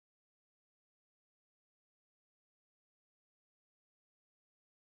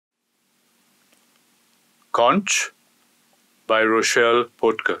Conch by Rochelle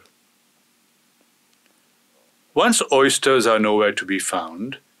Potkar. Once oysters are nowhere to be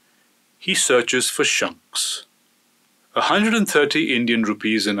found, he searches for shunks. 130 Indian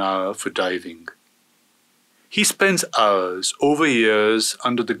rupees an hour for diving. He spends hours over years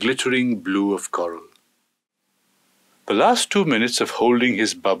under the glittering blue of coral. The last 2 minutes of holding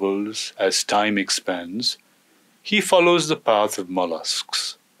his bubbles as time expands, he follows the path of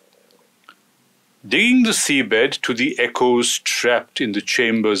mollusks. Digging the seabed to the echoes trapped in the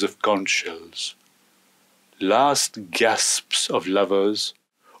chambers of conch shells. Last gasps of lovers,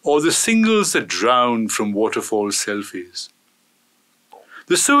 or the singles that drown from waterfall selfies.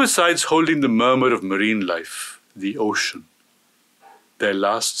 The suicides holding the murmur of marine life, the ocean. Their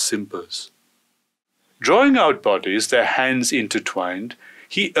last simpers. Drawing out bodies, their hands intertwined,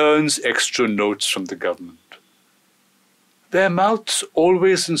 he earns extra notes from the government. Their mouths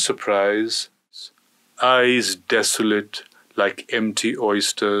always in surprise, eyes desolate like empty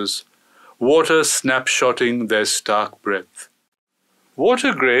oysters, water snapshotting their stark breadth.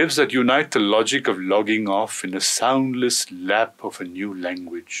 Water graves that unite the logic of logging off in a soundless lap of a new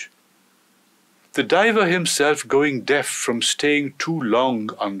language. The diver himself going deaf from staying too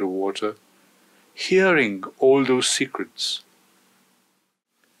long underwater, hearing all those secrets.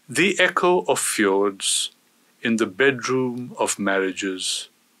 The echo of fjords in the bedroom of marriages.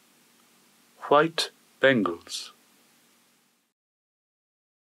 White Bengals.